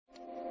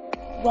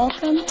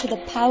Welcome to the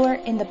Power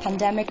in the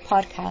Pandemic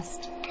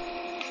podcast.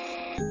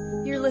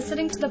 You're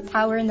listening to the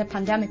Power in the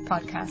Pandemic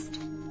podcast.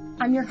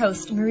 I'm your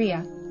host,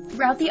 Maria.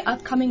 Throughout the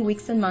upcoming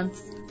weeks and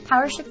months,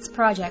 PowerShift's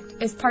project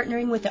is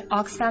partnering with the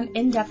Oxfam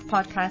In-Depth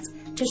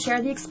podcast to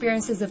share the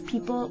experiences of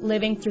people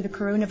living through the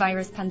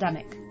coronavirus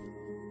pandemic.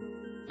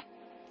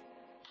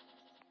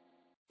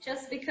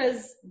 Just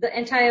because the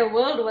entire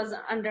world was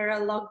under a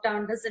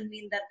lockdown doesn't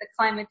mean that the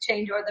climate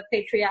change or the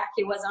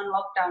patriarchy was on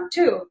lockdown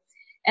too.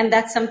 And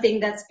that's something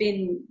that's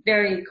been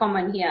very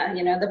common here.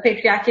 You know, the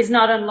patriarchy is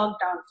not on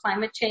lockdown.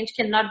 Climate change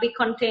cannot be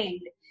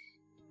contained.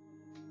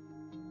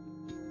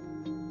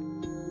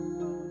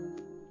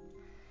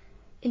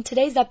 In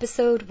today's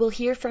episode, we'll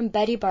hear from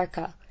Betty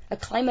Barka, a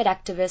climate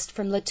activist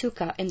from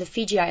Latuka in the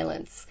Fiji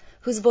Islands,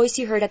 whose voice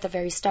you heard at the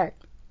very start.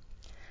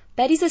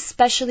 Betty's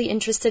especially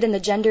interested in the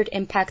gendered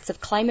impacts of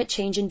climate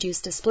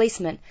change-induced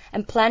displacement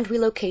and planned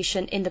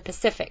relocation in the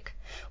Pacific,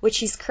 which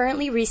she's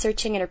currently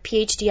researching in her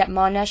PhD at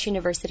Monash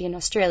University in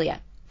Australia.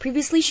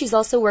 Previously, she's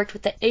also worked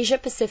with the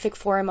Asia-Pacific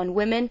Forum on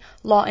Women,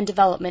 Law and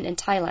Development in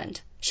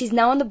Thailand. She's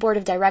now on the board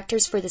of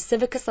directors for the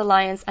Civicus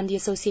Alliance and the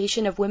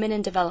Association of Women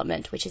in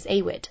Development, which is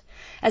AWID,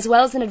 as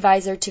well as an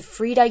advisor to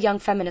Frida Young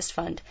Feminist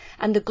Fund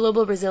and the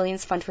Global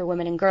Resilience Fund for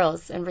Women and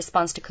Girls in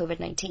response to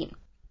COVID-19.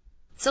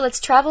 So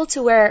let's travel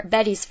to where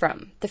Betty's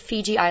from, the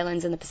Fiji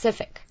Islands in the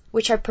Pacific,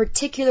 which are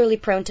particularly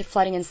prone to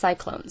flooding and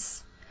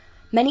cyclones.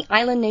 Many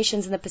island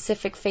nations in the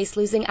Pacific face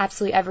losing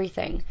absolutely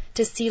everything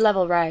to sea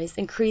level rise,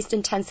 increased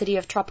intensity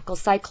of tropical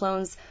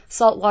cyclones,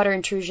 saltwater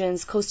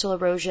intrusions, coastal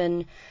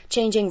erosion,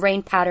 changing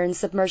rain patterns,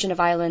 submersion of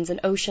islands,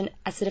 and ocean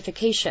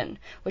acidification,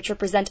 which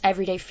represent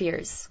everyday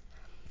fears.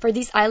 For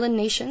these island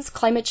nations,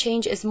 climate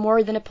change is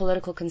more than a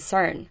political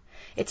concern.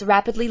 It's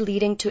rapidly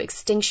leading to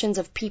extinctions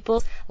of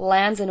people,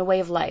 lands, and a way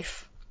of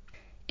life.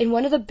 In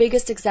one of the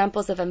biggest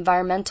examples of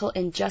environmental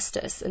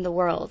injustice in the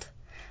world,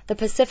 the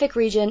Pacific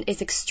region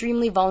is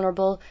extremely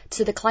vulnerable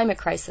to the climate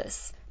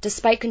crisis,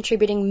 despite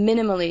contributing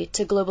minimally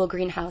to global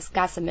greenhouse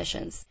gas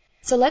emissions.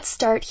 So let's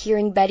start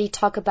hearing Betty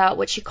talk about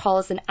what she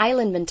calls an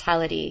island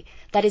mentality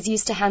that is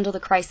used to handle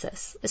the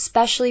crisis,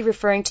 especially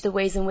referring to the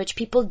ways in which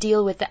people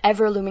deal with the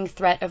ever-looming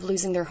threat of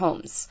losing their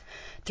homes,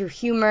 through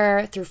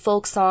humor, through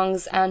folk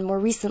songs, and more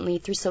recently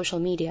through social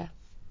media.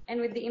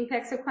 And with the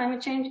impacts of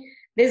climate change,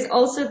 there's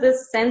also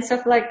this sense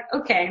of like,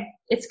 okay,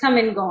 it's come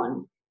and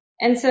gone.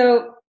 And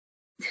so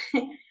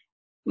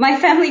my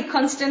family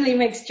constantly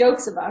makes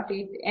jokes about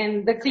it,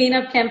 and the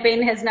cleanup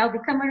campaign has now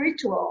become a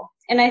ritual.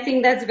 And I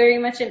think that's very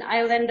much an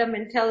islander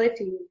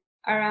mentality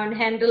around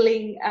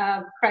handling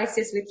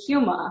crisis with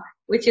humor,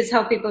 which is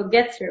how people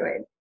get through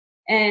it.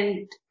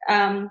 And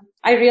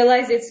I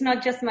realize it's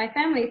not just my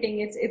family thing,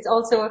 it's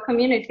also a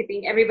community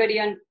thing. Everybody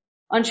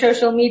on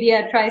social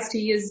media tries to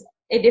use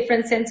a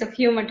different sense of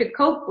humor to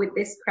cope with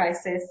this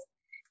crisis.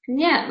 And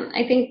yeah,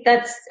 I think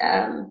that's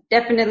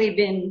definitely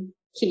been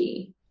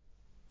key.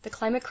 The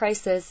climate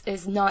crisis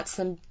is not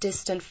some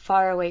distant,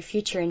 faraway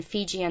future in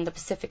Fiji and the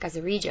Pacific as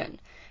a region.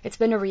 It's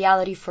been a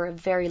reality for a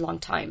very long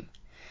time.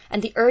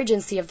 And the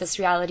urgency of this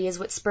reality is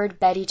what spurred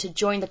Betty to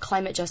join the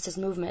climate justice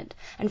movement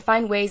and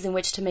find ways in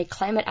which to make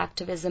climate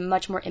activism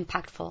much more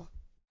impactful.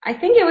 I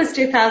think it was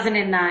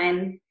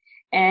 2009,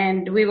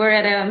 and we were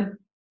at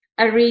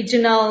a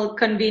regional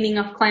convening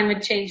of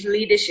climate change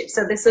leadership.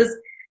 So this was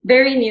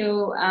very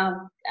new.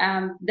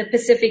 The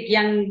Pacific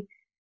Young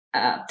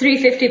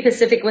 350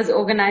 Pacific was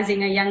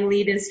organizing a young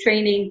leaders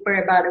training for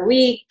about a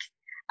week.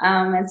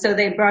 And so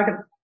they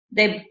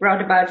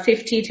brought about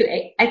 50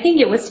 to, I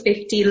think it was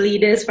 50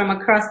 leaders from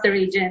across the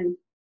region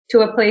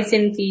to a place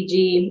in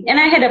Fiji. And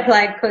I had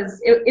applied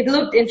because it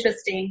looked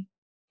interesting.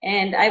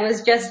 And I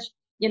was just,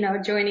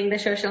 joining the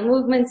social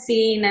movement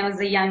scene. I was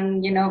a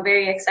young,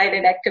 very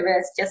excited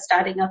activist just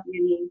starting up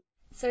uni.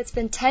 So it's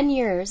been 10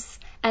 years,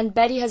 and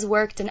Betty has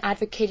worked and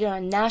advocated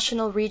on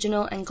national,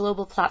 regional, and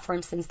global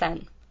platforms since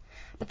then.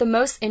 But the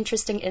most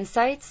interesting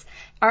insights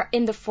are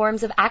in the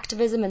forms of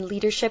activism and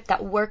leadership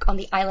that work on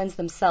the islands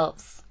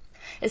themselves,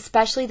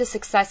 especially the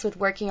success with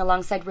working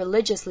alongside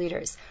religious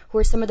leaders who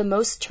are some of the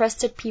most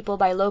trusted people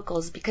by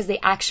locals because they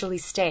actually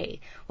stay,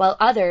 while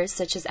others,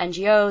 such as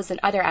NGOs and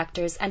other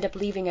actors, end up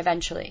leaving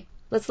eventually.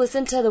 Let's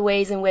listen to the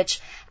ways in which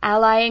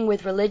allying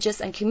with religious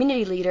and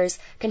community leaders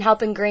can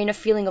help ingrain a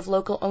feeling of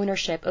local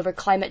ownership over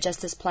climate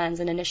justice plans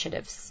and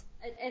initiatives.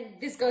 And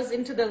this goes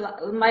into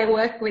my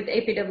work with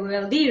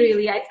APWLD,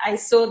 really. I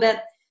saw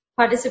that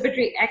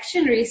participatory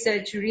action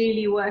research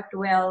really worked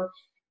well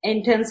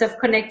in terms of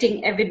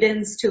connecting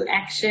evidence to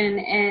action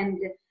and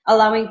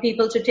allowing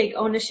people to take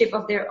ownership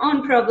of their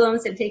own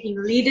problems and taking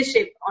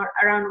leadership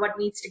around what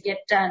needs to get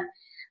done.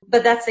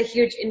 But that's a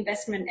huge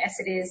investment as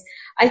it is.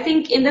 I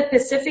think in the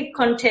Pacific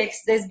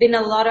context, there's been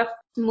a lot of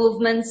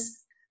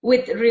movements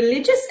with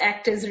religious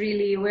actors,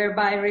 really,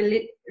 whereby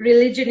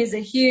religion is a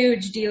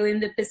huge deal in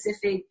the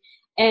Pacific.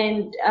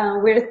 And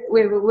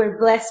we're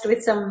blessed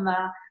with some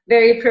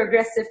very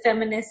progressive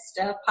feminist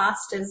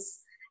pastors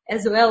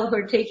as well who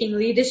are taking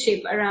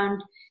leadership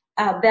around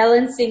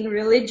balancing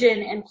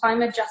religion and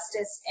climate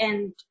justice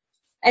and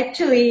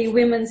actually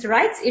women's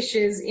rights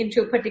issues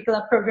into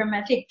particular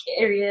programmatic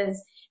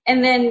areas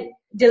and then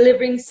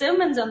delivering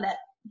sermons on that.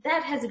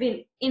 That has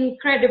been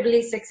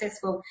incredibly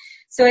successful.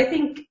 So I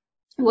think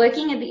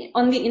working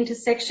on the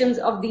intersections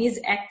of these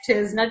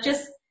actors, not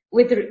just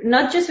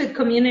with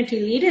community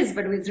leaders,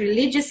 but with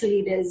religious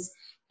leaders,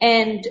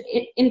 and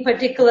in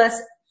particular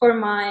for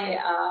my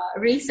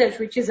research,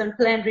 which is on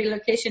planned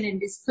relocation and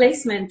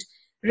displacement,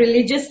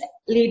 religious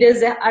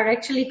leaders are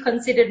actually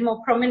considered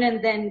more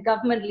prominent than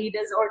government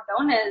leaders or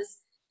donors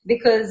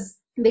because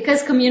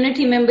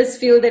community members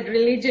feel that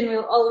religion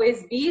will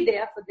always be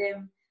there for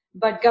them,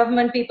 but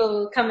government people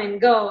will come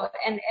and go.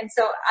 And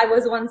so I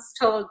was once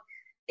told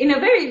in a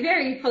very,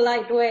 very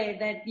polite way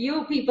that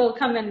you people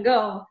come and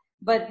go,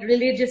 but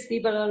religious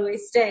people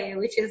always stay,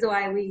 which is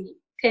why we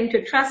tend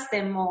to trust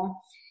them more.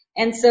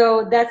 And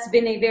so that's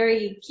been a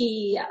very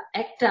key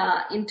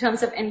actor in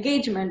terms of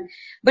engagement.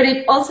 But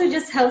it also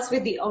just helps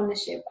with the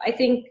ownership. I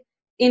think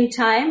in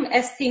time,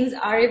 as things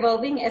are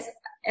evolving, as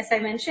I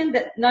mentioned,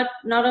 that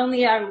not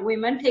only are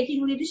women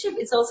taking leadership,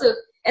 it's also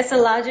as a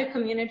larger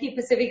community,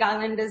 Pacific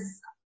Islanders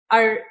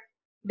are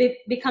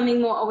becoming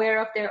more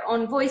aware of their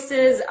own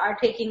voices, are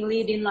taking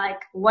lead in like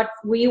what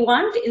we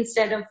want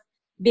instead of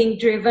being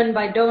driven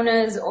by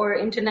donors or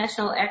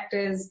international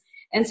actors.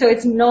 And so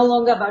it's no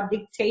longer about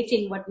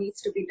dictating what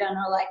needs to be done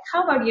or like,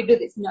 how about you do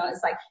this? No,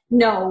 it's like,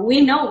 no,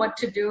 we know what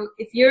to do.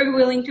 If you're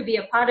willing to be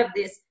a part of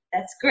this,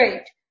 that's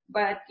great.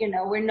 But,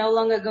 we're no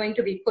longer going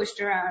to be pushed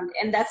around.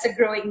 And that's a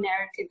growing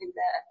narrative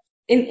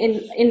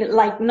in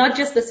like not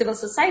just the civil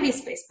society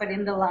space, but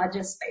in the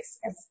larger space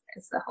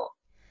as a whole.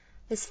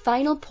 This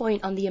final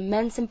point on the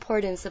immense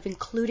importance of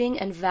including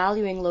and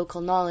valuing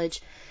local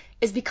knowledge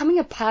is becoming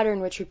a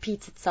pattern which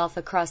repeats itself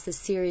across this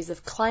series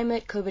of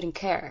climate, COVID, and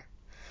care.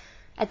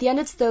 At the end,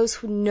 it's those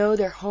who know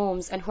their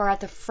homes and who are at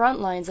the front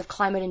lines of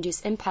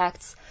climate-induced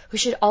impacts who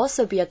should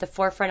also be at the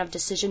forefront of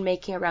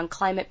decision-making around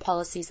climate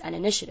policies and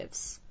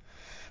initiatives.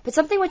 But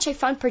something which I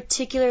found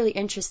particularly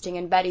interesting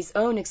in Betty's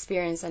own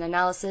experience and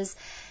analysis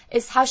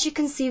is how she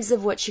conceives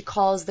of what she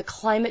calls the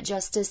climate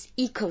justice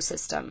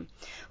ecosystem,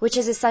 which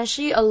is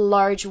essentially a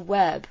large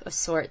web of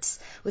sorts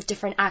with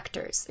different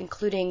actors,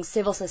 including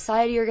civil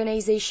society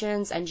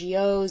organizations,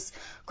 NGOs,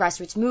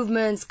 grassroots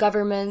movements,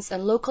 governments,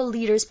 and local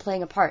leaders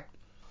playing a part.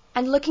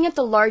 And looking at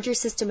the larger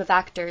system of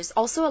actors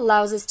also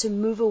allows us to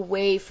move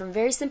away from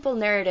very simple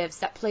narratives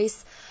that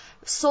place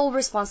sole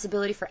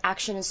responsibility for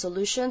action and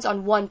solutions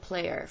on one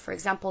player, for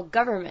example,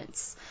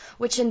 governments,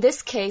 which in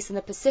this case in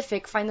the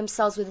Pacific find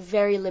themselves with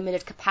very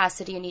limited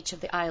capacity in each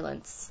of the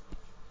islands.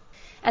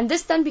 And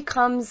this then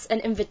becomes an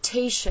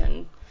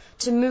invitation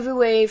to move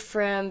away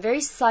from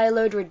very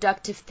siloed,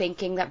 reductive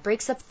thinking that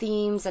breaks up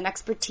themes and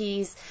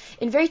expertise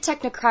in very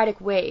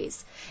technocratic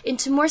ways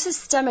into more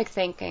systemic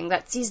thinking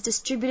that sees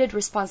distributed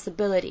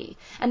responsibility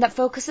and that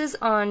focuses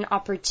on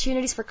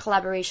opportunities for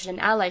collaboration and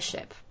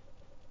allyship.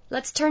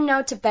 Let's turn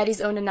now to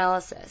Betty's own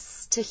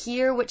analysis to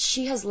hear what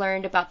she has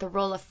learned about the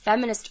role of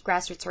feminist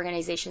grassroots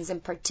organizations in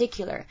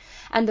particular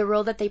and the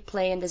role that they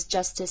play in this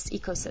justice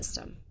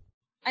ecosystem.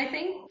 I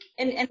think,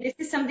 and this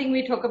is something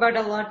we talk about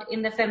a lot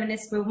in the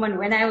feminist movement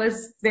when I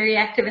was very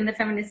active in the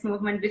feminist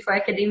movement before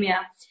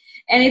academia.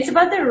 And it's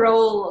about the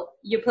role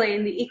you play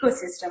in the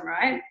ecosystem,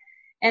 right?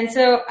 And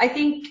so I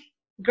think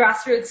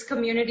grassroots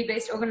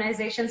community-based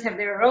organizations have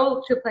their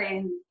role to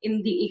play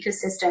in the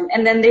ecosystem.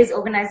 And then there's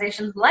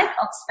organizations like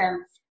Oxfam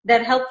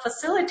that help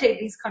facilitate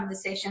these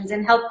conversations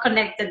and help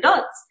connect the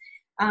dots.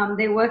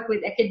 They work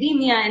with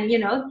academia and,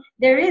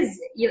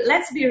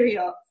 let's be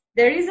real,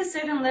 there is a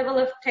certain level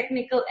of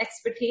technical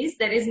expertise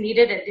that is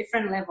needed at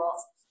different levels.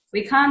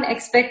 We can't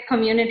expect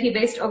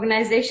community-based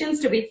organizations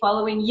to be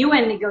following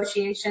UN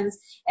negotiations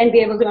and be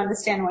able to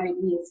understand what it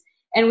means.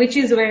 And which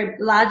is where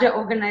larger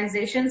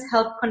organizations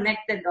help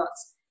connect the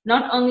dots,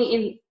 not only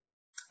in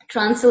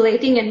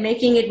translating and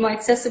making it more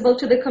accessible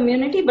to the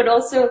community, but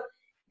also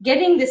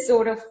getting this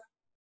sort of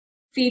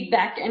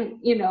feedback and,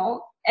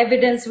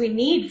 evidence we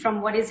need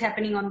from what is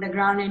happening on the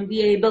ground and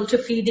be able to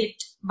feed it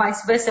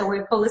vice versa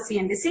where policy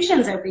and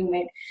decisions are being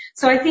made.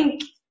 So I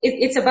think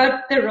it's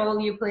about the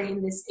role you play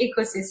in this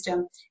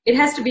ecosystem. It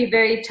has to be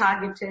very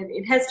targeted.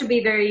 It has to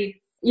be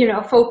very,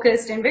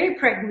 focused and very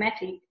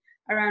pragmatic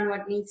around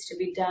what needs to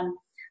be done.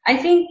 I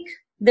think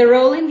the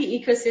role in the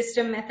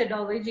ecosystem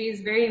methodology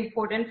is very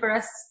important for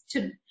us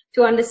to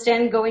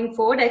understand going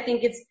forward. I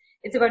think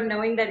it's about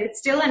knowing that it's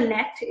still a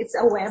net, it's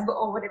a web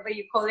or whatever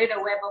you call it,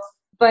 a web of,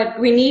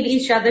 but we need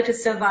each other to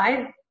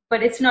survive,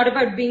 but it's not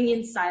about being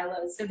in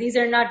silos. So these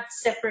are not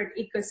separate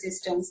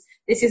ecosystems.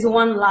 This is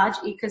one large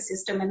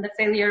ecosystem and the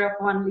failure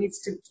of one leads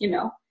to,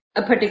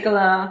 a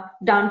particular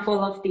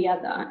downfall of the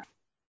other.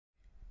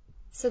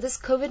 So this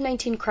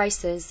COVID-19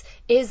 crisis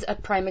is a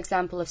prime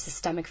example of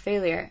systemic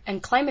failure,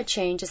 and climate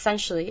change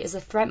essentially is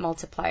a threat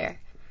multiplier.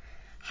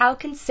 How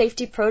can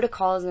safety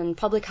protocols and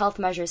public health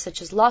measures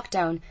such as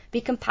lockdown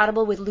be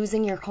compatible with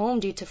losing your home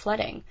due to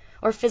flooding?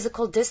 Or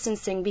physical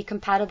distancing be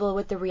compatible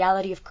with the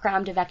reality of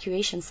crammed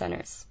evacuation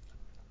centers?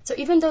 So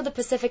even though the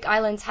Pacific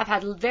Islands have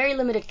had very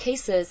limited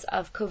cases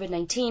of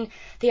COVID-19,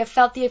 they have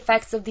felt the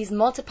effects of these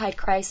multiplied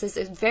crises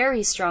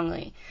very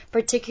strongly,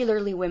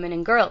 particularly women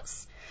and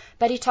girls.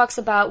 Betty talks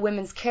about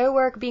women's care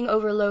work being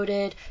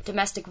overloaded,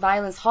 domestic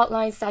violence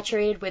hotlines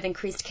saturated with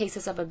increased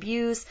cases of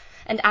abuse,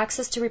 and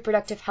access to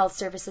reproductive health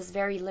services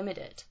very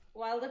limited.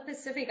 While the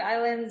Pacific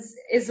Islands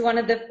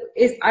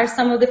are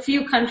some of the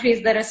few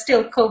countries that are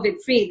still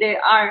COVID-free,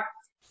 there are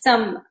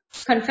some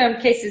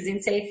confirmed cases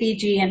in, say,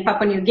 Fiji and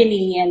Papua New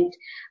Guinea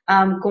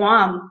and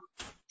Guam.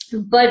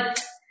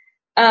 But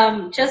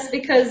just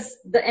because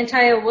the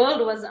entire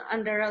world was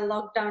under a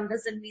lockdown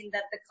doesn't mean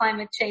that the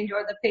climate change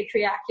or the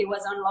patriarchy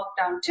was on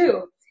lockdown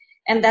too.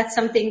 And that's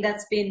something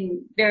that's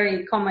been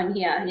very common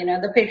here. You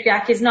know, the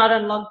patriarchy is not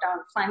on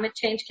lockdown. Climate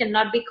change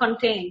cannot be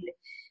contained.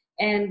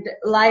 And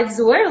lives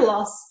were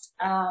lost,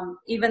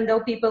 even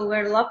though people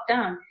were locked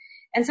down.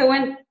 And so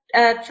when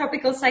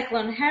Tropical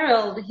Cyclone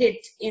Harold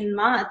hit in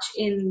March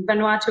in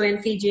Vanuatu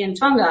and Fiji and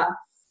Tonga,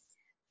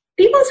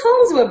 people's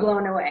homes were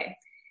blown away.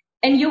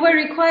 And you were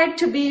required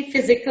to be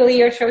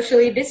physically or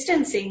socially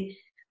distancing.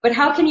 But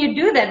how can you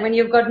do that when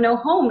you've got no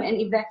home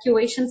and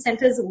evacuation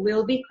centers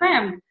will be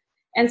crammed?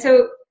 And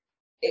so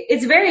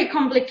it's very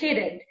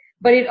complicated,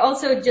 but it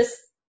also just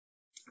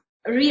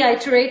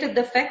reiterated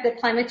the fact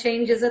that climate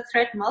change is a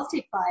threat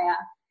multiplier.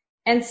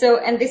 And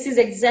this is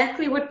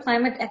exactly what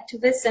climate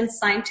activists and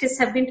scientists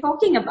have been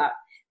talking about,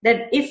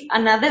 that if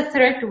another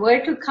threat were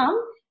to come,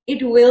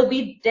 it will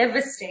be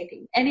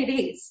devastating. And it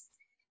is.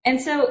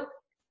 And so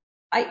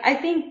I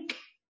think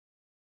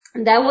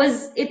that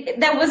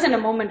wasn't a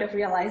moment of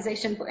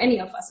realization for any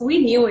of us. We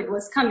knew it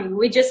was coming.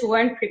 We just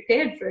weren't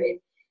prepared for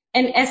it.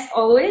 And as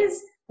always,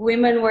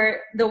 women were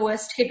the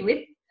worst hit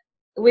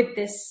with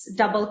this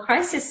double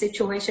crisis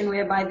situation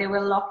whereby they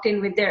were locked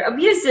in with their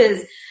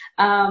abusers.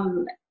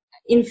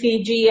 In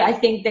Fiji, I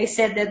think they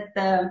said that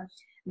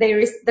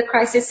the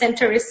crisis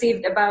center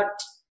received about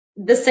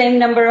the same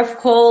number of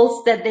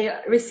calls that they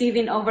receive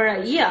in over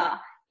a year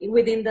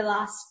within the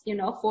last,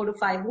 4 to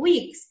 5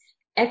 weeks.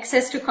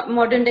 Access to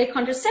modern day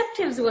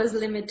contraceptives was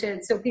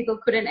limited, so people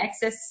couldn't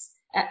access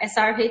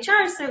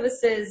SRHR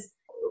services.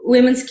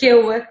 Women's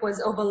care work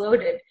was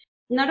overloaded.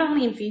 Not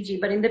only in Fiji,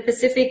 but in the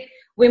Pacific,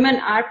 women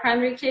are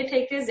primary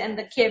caretakers and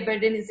the care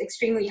burden is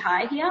extremely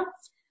high here.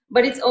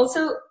 But it's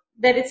also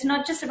that it's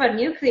not just about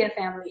nuclear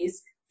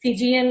families.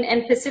 Fijian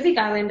and Pacific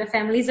Islander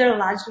families are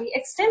largely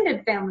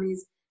extended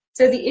families.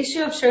 So the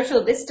issue of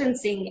social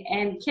distancing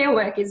and care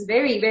work is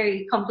very,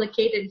 very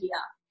complicated here.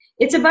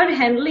 It's about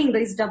handling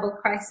these double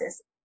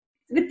crises.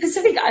 With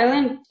Pacific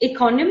Island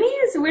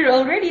economies, we're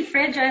already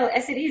fragile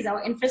as it is.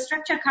 Our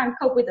infrastructure can't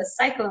cope with a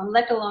cyclone,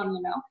 let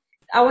alone,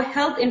 our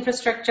health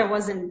infrastructure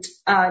wasn't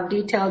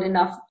detailed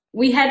enough.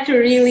 We had to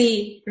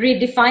really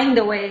redefine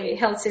the way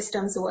health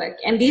systems work.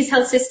 And these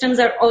health systems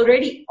are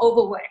already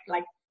overworked,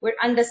 like we're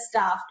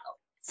understaffed.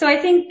 So I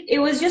think it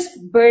was just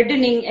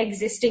burdening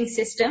existing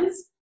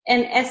systems.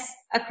 And as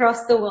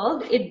across the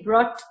world, it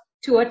brought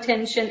to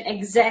attention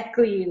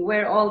exactly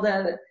where all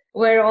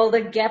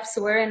the gaps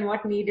were and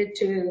what needed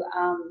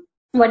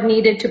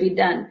to be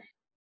done.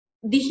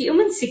 The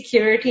human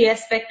security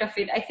aspect of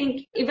it, I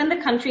think even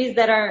the countries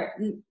that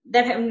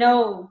have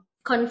no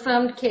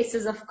confirmed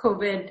cases of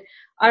COVID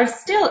are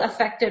still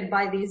affected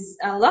by these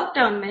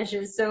lockdown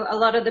measures. So a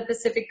lot of the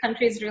Pacific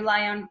countries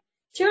rely on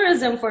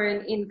tourism for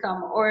an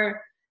income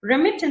or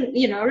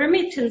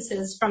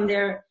remittances from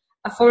their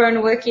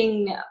foreign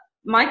working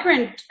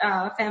migrant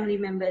family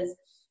members.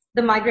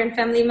 The migrant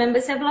family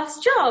members have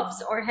lost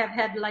jobs or have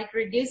had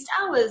reduced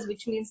hours,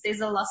 which means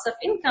there's a loss of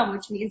income,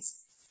 which means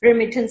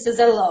remittances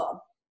are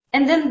low.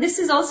 And then this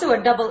is also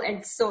a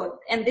double-edged sword.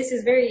 And this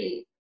is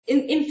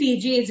in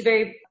Fiji, it's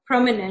very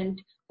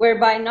prominent,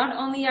 whereby not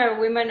only are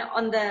women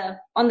on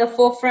the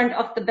forefront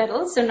of the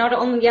battle, so not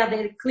only are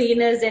they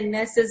cleaners and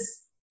nurses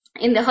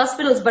in the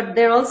hospitals, but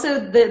they're also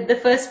the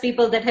first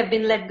people that have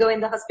been let go in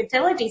the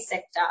hospitality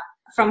sector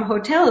from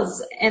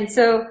hotels. And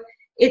so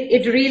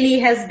it really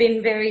has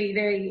been very,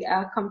 very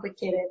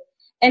complicated.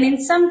 And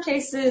in some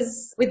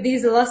cases, with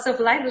these loss of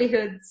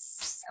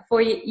livelihoods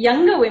for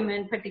younger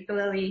women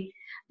particularly,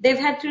 they've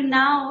had to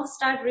now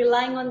start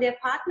relying on their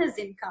partner's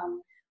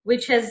income,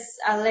 which has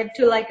led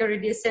to a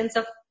reduced sense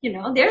of,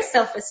 their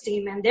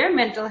self-esteem, and their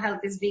mental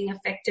health is being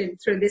affected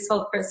through this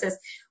whole process,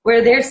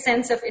 where their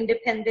sense of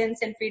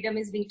independence and freedom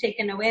is being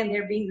taken away and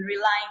they're being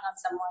relying on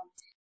someone.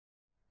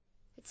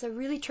 It's a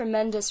really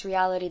tremendous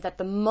reality that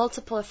the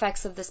multiple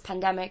effects of this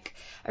pandemic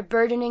are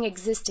burdening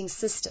existing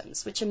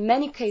systems, which in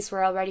many cases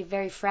were already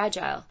very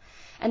fragile.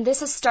 And this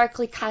has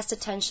starkly cast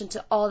attention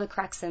to all the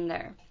cracks in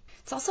there.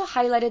 It's also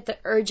highlighted the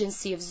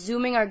urgency of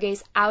zooming our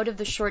gaze out of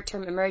the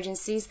short-term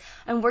emergencies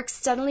and work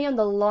steadily on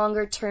the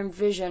longer-term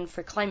vision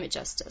for climate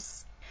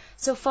justice.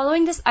 So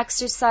following this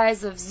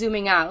exercise of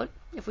zooming out,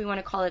 if we want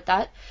to call it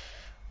that,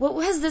 what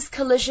has this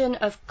collision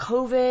of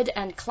COVID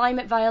and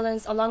climate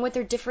violence, along with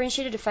their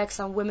differentiated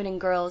effects on women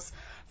and girls,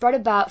 brought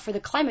about for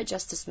the climate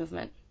justice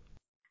movement?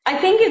 I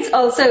think it's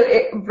also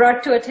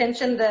brought to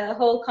attention the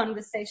whole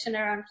conversation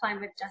around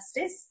climate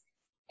justice.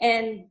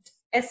 And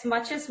as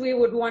much as we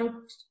would want,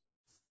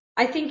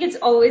 I think it's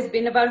always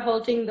been about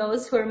holding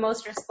those who are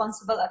most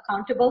responsible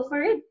accountable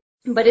for it.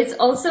 But it's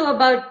also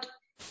about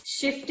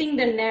shifting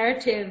the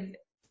narrative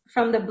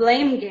from the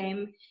blame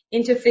game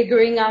into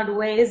figuring out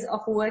ways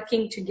of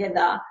working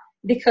together.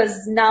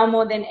 Because now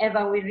more than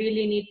ever, we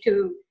really need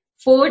to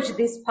forge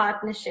these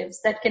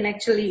partnerships that can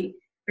actually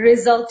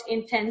result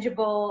in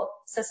tangible,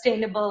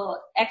 sustainable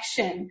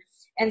action.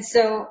 And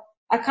so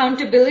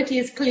accountability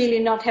is clearly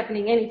not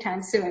happening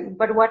anytime soon.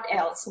 But what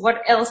else?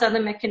 What else are the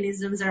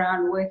mechanisms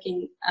around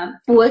working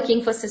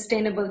for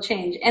sustainable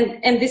change?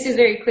 And this is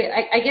very clear.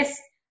 I guess,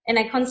 and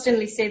I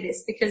constantly say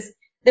this because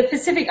the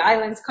Pacific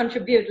Islands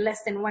contribute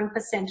less than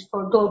 1%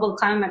 for global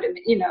climate,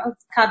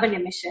 carbon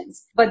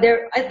emissions, but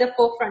they're at the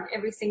forefront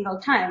every single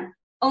time.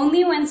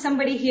 Only when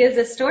somebody hears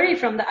a story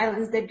from the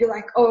islands, they'd be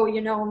like, oh,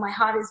 my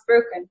heart is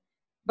broken.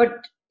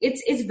 But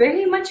it's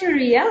very much a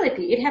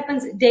reality. It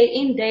happens day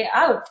in, day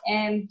out.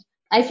 And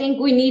I think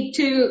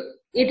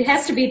it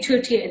has to be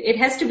two-tiered. It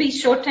has to be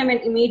short-term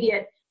and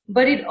immediate,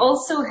 but it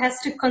also has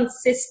to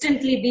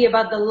consistently be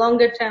about the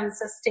longer-term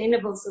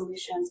sustainable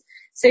solutions.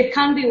 So it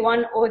can't be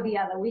one or the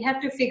other. We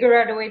have to figure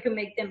out a way to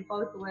make them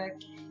both work.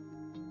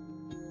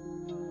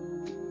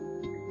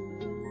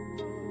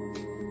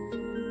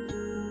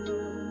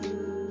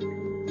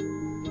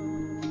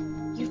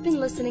 You've been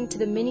listening to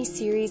the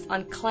mini-series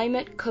on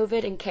climate,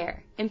 COVID, and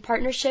care in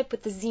partnership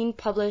with the zine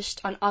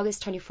published on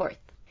August 24th.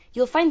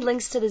 You'll find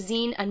links to the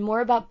zine and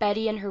more about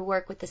Betty and her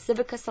work with the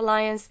Civicus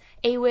Alliance,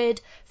 AWID,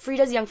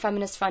 Frida's Young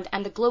Feminist Fund,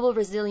 and the Global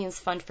Resilience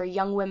Fund for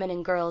Young Women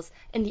and Girls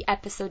in the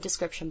episode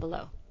description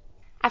below.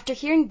 After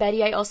hearing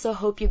Betty, I also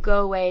hope you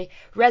go away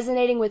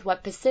resonating with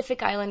what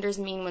Pacific Islanders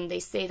mean when they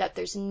say that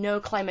there's no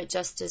climate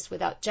justice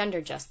without gender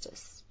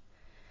justice.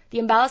 The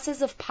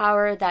imbalances of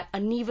power that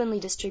unevenly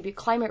distribute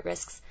climate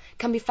risks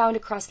can be found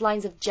across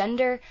lines of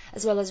gender,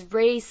 as well as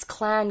race,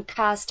 clan,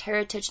 caste,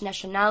 heritage,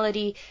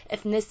 nationality,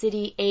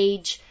 ethnicity,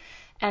 age,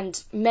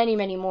 and many,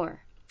 many more.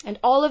 And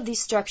all of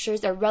these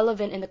structures are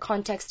relevant in the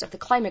context of the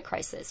climate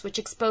crisis, which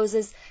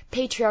exposes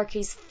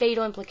patriarchy's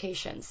fatal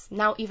implications,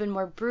 now even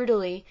more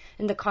brutally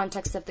in the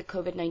context of the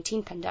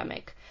COVID-19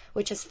 pandemic,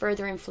 which has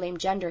further inflamed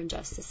gender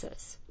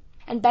injustices.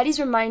 And Betty's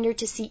reminder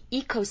to see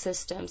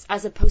ecosystems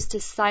as opposed to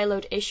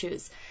siloed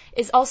issues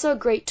is also a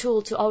great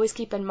tool to always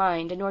keep in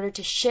mind in order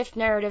to shift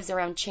narratives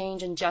around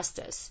change and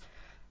justice.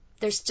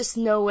 There's just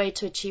no way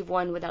to achieve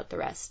one without the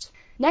rest.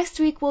 Next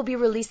week, we'll be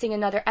releasing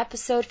another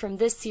episode from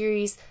this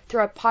series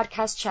through our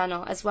podcast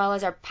channel, as well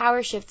as our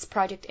Power Shifts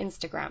Project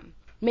Instagram.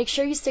 Make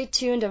sure you stay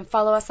tuned and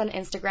follow us on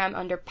Instagram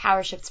under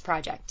Power Shifts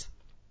Project.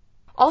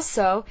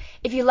 Also,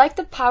 if you like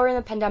the Power in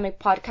the Pandemic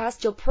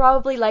podcast, you'll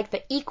probably like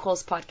the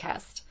Equals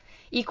podcast.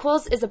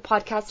 Equals is a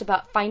podcast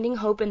about finding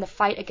hope in the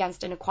fight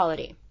against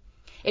inequality.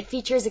 It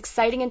features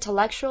exciting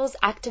intellectuals,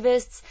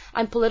 activists,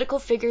 and political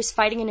figures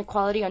fighting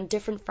inequality on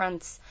different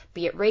fronts,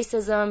 be it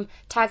racism,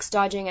 tax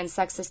dodging, and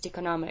sexist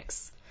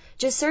economics.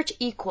 Just search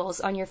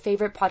Equals on your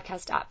favorite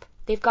podcast app.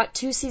 They've got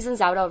 2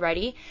 seasons out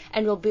already,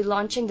 and we'll be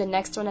launching the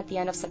next one at the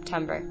end of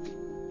September.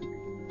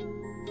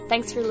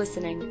 Thanks for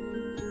listening.